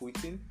 After the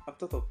quitting,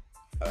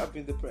 I've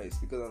been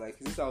depressed because I'm like,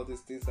 is this how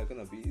these things are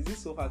gonna be? Is it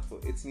so hard for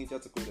a teenager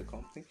to create a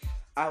company?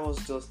 I was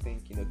just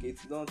thinking, okay,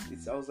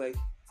 I was like,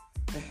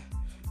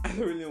 I I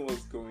don't really know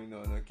what's going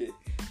on, okay?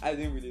 I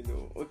didn't really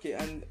know. Okay,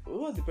 and what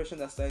was the question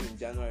that started in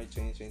January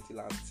 2020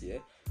 last year?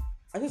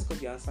 I just got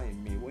the answer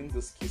in May when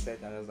those kids said,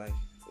 and I was like,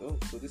 oh,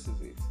 so this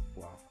is it.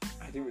 Wow.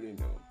 I didn't really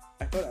know.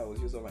 I thought I was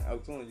I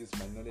was going to use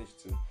my knowledge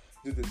to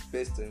do the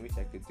best in which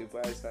I could do,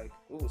 but I was like,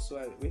 oh, so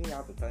I really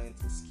have the talent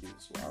and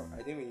skills. Wow, I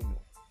didn't really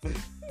know.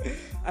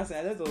 I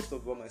said, I learned also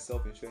about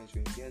myself in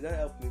 2020, and that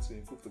helped me to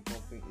improve the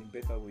company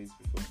in better ways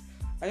before.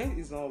 I think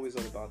it's not always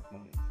all about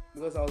money,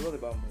 because I was all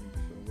about money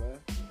before. Well,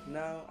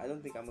 now I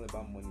don't think I'm all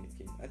about money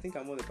again. I think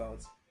I'm all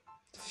about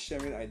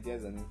sharing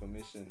ideas and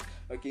information.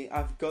 Okay,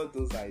 I've got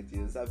those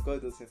ideas, I've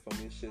got those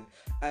information,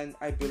 and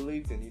I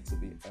believe they need to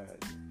be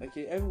heard.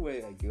 Okay,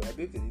 everywhere I go, I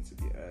believe they need to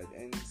be heard,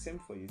 and same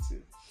for you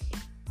too.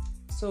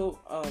 So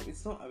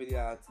it's not really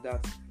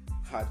that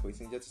hard for a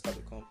teenager to start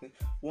a company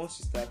once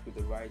you start with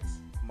the right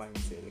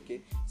mindset.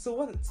 Okay,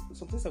 so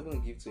some things I'm going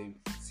to give to you,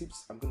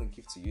 tips I'm going to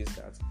give to you is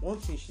that one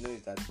thing you should know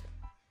is that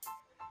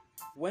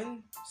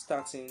when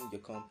starting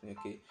your company,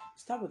 okay,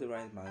 start with the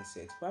right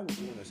mindset. Why would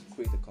you want to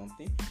create a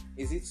company?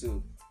 Is it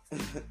to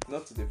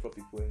not to defraud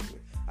people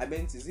anyway? I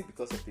mean, is it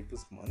because of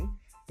people's money?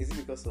 Is it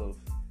because of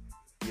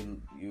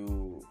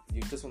you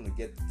just want to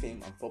get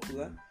fame and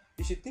popular?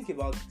 You should think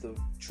about the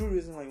true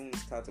reason why you want to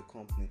start a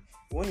company.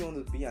 When you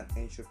want to be an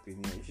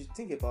entrepreneur, you should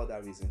think about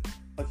that reason.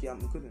 Okay, I'm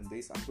good in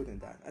this, I'm good in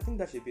that. I think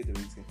that should be the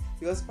reason.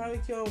 Because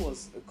Paracure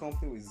was a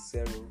company with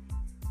zero,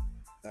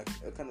 like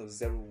a kind of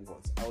zero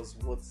words. I was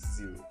worth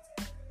zero.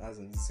 As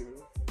in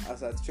zero.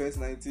 As at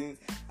 2019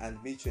 and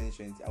mid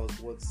 2020, I was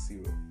worth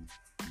zero.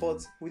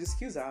 But with the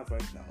skills I have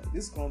right now,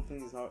 this company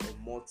is now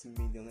a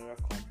multi-millionaire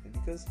company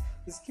because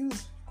the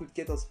skills could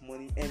get us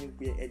money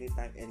anywhere,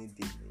 anytime, any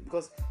day.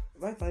 Because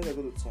right now, if I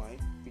go to Twine,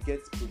 we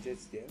get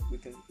projects there. We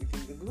can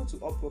go to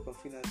Upwork and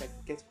Freelance and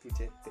get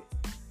projects there.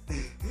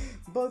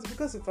 But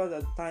because of the fact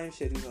that time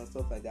schedules and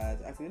stuff like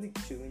that, I can only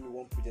choose maybe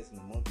one project in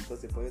a month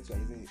because the budget we are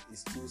using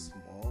is too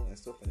small and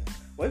stuff like that.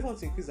 But if we want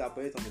to increase our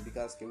budget on the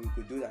bigger scale, we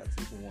could do that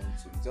if we want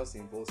to. It just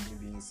involves me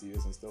being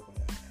serious and stuff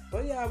like that.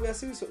 But yeah, we are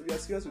serious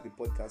with the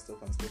podcast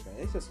stuff and stuff like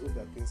that. Let's just hope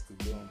that things could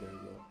go on very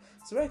well.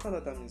 So right now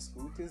that I'm in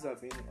school, things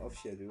have been off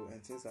schedule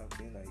and things have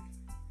been like,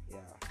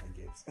 yeah, I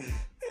guess.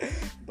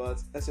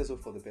 But let's just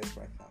hope for the best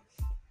right now.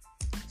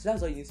 So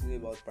that's all you need to know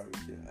about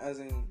Paracure. As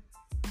in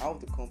how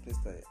the company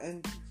started.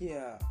 And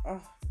yeah,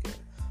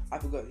 I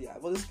forgot. Yeah,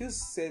 but the skills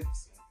set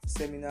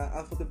seminar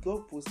and for the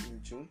blog post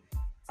in June,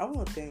 I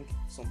want to thank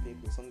some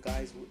people, some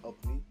guys who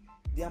helped me.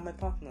 They are my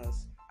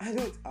partners. I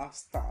don't have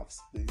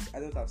staffs, please. I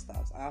don't have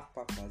staffs. I have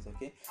partners,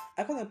 okay?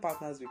 I call them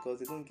partners because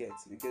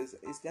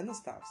they're not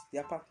staffs, they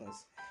are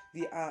partners.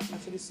 They are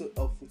actually so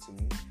helpful to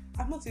me.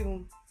 I'm not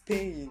even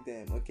paying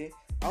them, okay?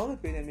 I want to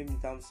pay them maybe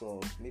in terms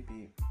of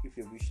maybe if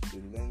you wish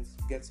to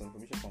get some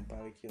information from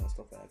Paracure and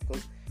stuff like that.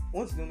 Because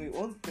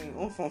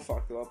one fun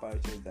fact about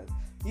Paracure is that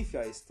if you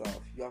are a staff,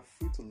 you are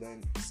free to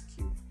learn a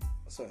skill.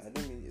 Sorry, I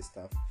don't mean a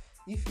staff.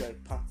 If you are a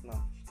partner,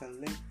 you can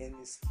learn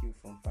any skill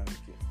from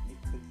Paracure. You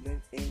can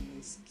learn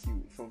any skill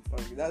from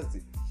Paracure.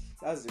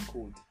 That's the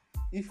code.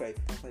 If you are a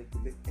partner, you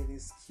can learn any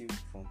skill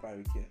from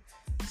Paracure.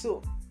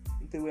 So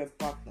they were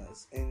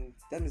partners, and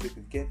that means they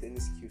could get any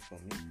skill from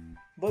me.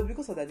 But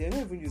because of that, they're not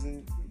even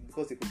using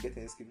because they could get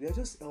any skill. They're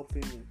just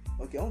helping me.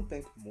 Okay, I want to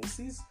thank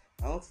Moses.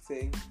 I want to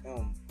thank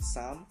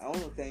Sam. I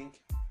want to thank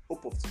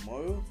Hope of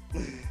Tomorrow.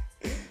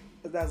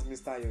 That's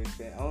Mr.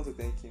 Yoife. I want to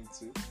thank him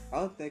too. I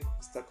want to thank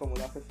Mr.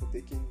 Komolafe for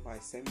taking my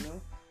seminar.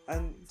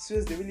 And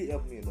seriously, they really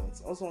helped me a lot.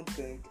 I also want to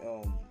thank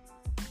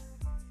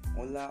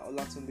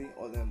Olatunde,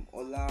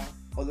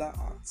 Ola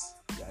Arts.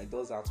 Yeah, he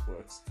does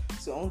artworks.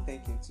 So I want to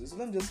thank him too. So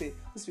let me just say,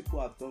 these people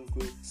have done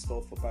great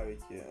stuff for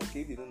Paracure.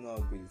 Okay, if you don't know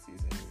how great it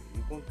is, anyway,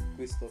 you've done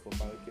great stuff for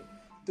Paracure.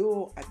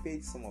 Though I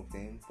paid some of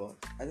them, but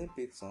I didn't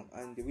pay some,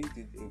 and they really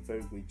did a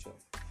very great job.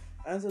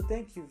 And so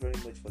thank you very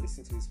much for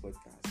listening to this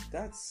podcast.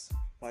 That's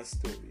my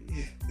story.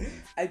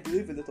 I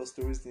believe a lot of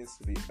stories needs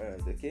to be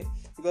heard, okay?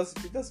 Because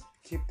if you just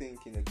keep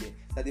thinking, okay,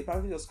 that the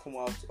Paracure just come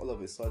out all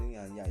of a sudden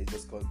and yeah, it's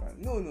just gone by.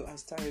 No, I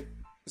started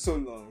so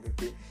long,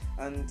 okay?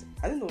 And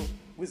I don't know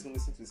who's gonna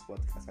listen to this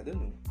podcast. I don't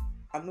know.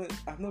 I'm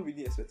not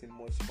really expecting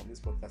much from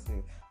this podcast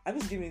anyway. I'm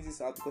just giving this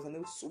out because I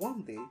know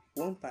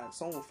one time,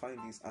 someone will find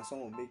this and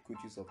someone will make good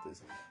use of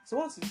this. So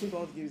once you think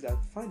about gives that,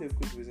 find a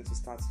good reason to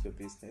start your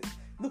business.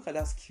 Look at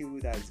that skill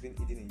that has been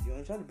hidden in you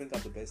and try to bring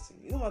out the best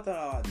in you. No matter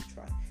how hard you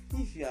try.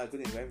 If you are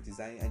good in graphic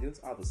design and you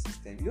don't have a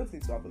system, you don't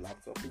need to have a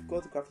laptop. We've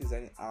got graphic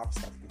design apps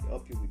that can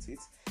help you with it.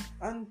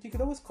 And you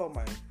can always call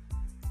my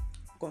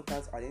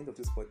contact at the end of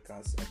this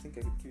podcast. I think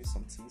I will give you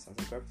some tips and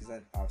some graphic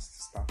design apps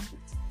to start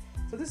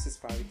with. So this is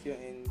Paracure,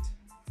 and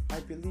I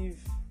believe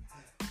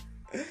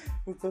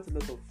we've got a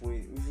lot of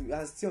way. We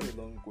are still on a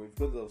long way. We've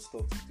got a lot of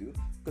stuff to do.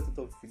 We've got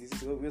a lot of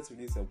releases. We have to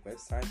release a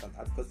website and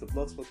because the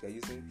blogspot we are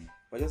using,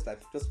 we're just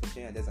for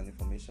sharing ideas and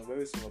information.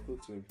 Very soon we'll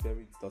upload to a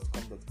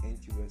very.com.ng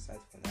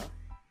website for now.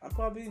 And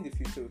probably in the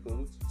future we can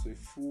look to a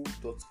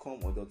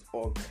full.com or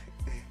 .org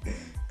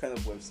kind of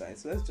website.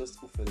 So let's just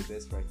hope for the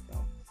best right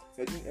now.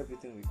 We're doing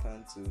everything we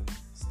can to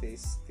stay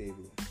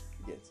stable.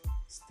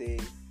 Stay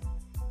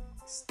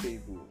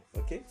stable.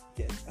 Okay?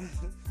 Yes.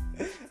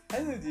 I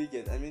don't know, do you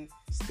get? I mean,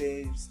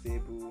 stay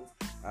stable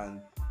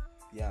and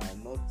yeah,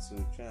 not to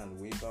try and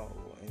waver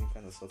or any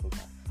kind of sort of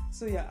that.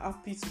 So yeah,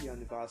 happy 2-year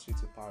anniversary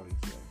to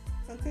Parikio,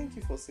 and thank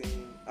you for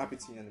saying happy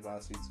 2-year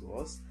anniversary to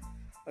us.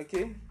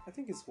 Okay, I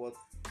think it's worth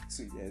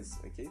 2 years.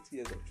 Okay, 2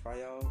 years of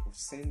trial, of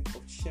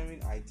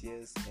sharing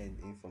ideas and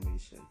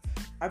information.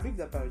 I believe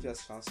that Parachute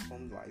has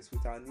transformed lives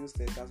with our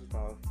newsletters, with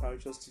our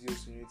Parachute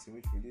Studios unit in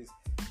which we release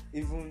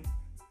even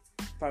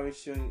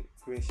Parachute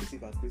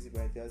initiative and creative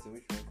ideas in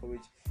which we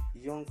encourage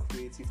young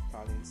creative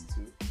talents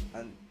too,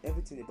 and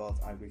everything about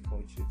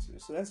agriculture too.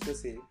 So let's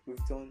just say we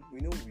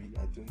know we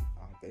are doing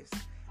our best,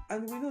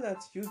 and we know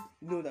that you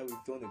know that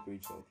we've done a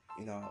great job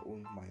in our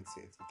own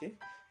mindset. Okay,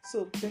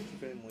 so thank you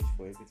very much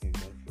for everything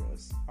you've done for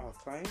us. Our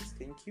clients,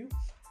 thank you.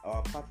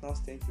 Our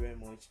partners, thank you very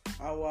much.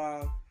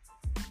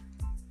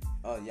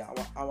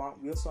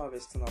 We also have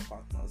external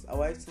partners.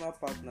 Our external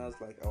partners,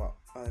 like our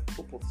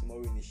Hope of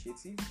Tomorrow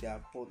initiative, they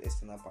are called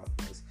external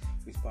partners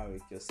with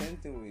Parikio. Same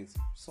thing with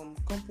some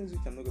companies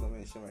which I'm not going to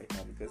mention right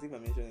now, because if I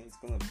mention it, it's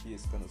going to be a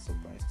kind of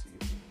surprise to you.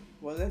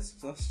 Well, let's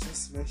not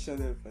just mention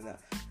them for now.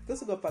 We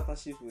also got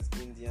partnerships with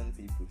Indian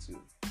people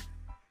too.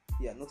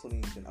 Yeah, not only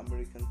Indian,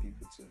 American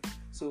people too.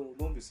 So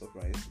don't be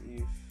surprised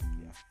if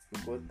we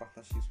got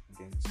partnerships with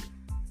them too.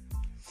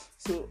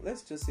 So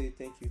let's just say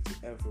thank you to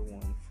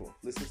everyone for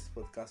listening to this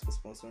podcast, for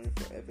sponsoring,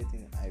 for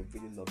everything. I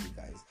really love you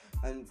guys,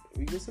 and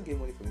we also get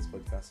money for this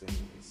podcast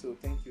anyway. So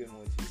thank you very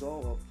much.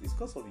 It's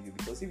because of you,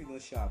 because if you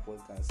don't share our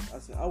podcast,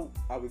 as in, how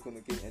are we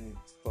gonna get any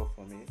stuff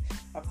from it?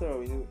 After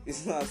all,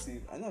 it's not as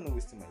if I know I'm not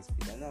wasting my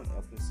speed. I know I'm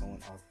helping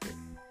someone out there.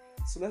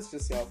 So let's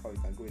just see how far we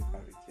can go with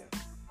Parik here.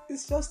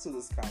 It's just to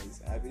the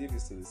skies. I believe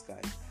it's to the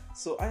skies.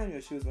 So I am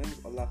your shoes. My name is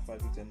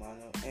Olafide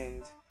Emmanuel,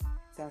 and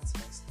that's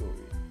my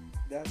story.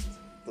 That's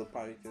the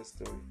Parikio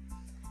story.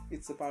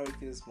 It's a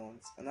Parikio's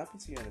month, and happy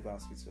 2-year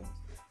anniversary to us.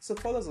 So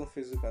follow us on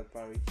Facebook at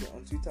Parikio,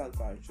 on Twitter at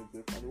Parikio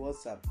Group, on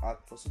WhatsApp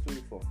at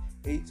 +234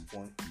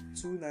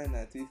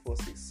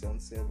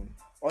 8129934677,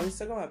 on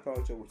Instagram at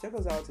Parikio Group. Check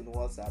us out on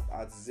WhatsApp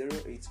at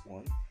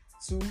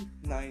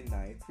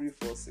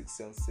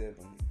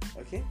 08129934677.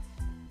 Okay.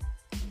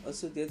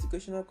 Also, the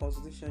educational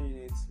consultation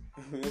unit,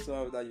 we also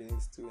have that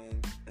unit too,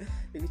 and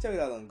you can check it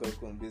out on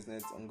Google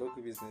Business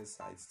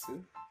sites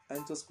too. And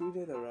it was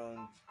created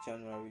around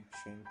January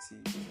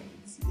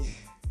 2020.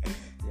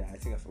 Yeah, I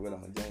think I forgot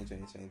on January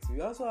 2020. We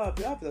have a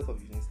lot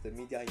of units. The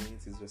media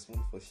unit is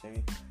responsible for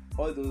sharing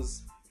all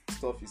those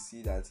stuff you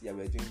see that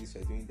we're doing this,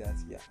 we're doing that,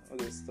 all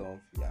those stuff.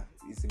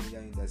 It's the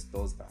media unit that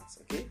does that.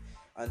 Okay,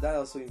 and that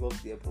also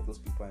involves the help of those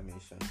people I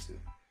mentioned too.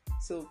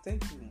 So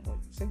thank you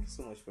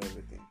so much for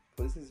everything,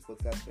 for listening to this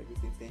podcast, for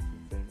everything. Thank you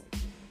very much.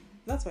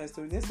 That's my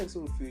story. Next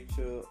episode will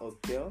feature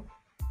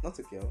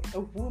a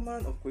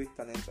woman of great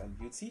talent and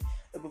beauty,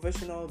 a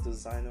professional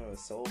designer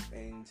herself,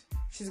 and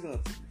she's gonna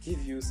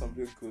give you some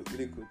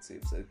really good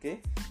tips.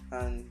 Okay,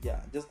 and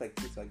just like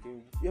tips I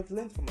give you have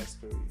learned from my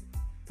story: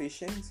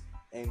 patience,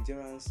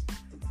 endurance,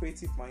 the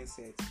creative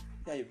mindset.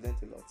 You've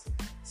learned a lot.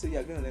 So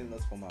you're gonna learn a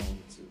lot from my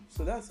own too.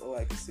 So that's all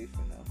I can say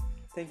for now.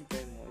 Thank you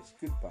very much.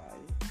 Goodbye.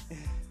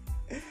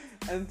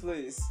 And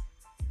please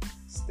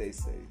stay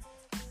safe.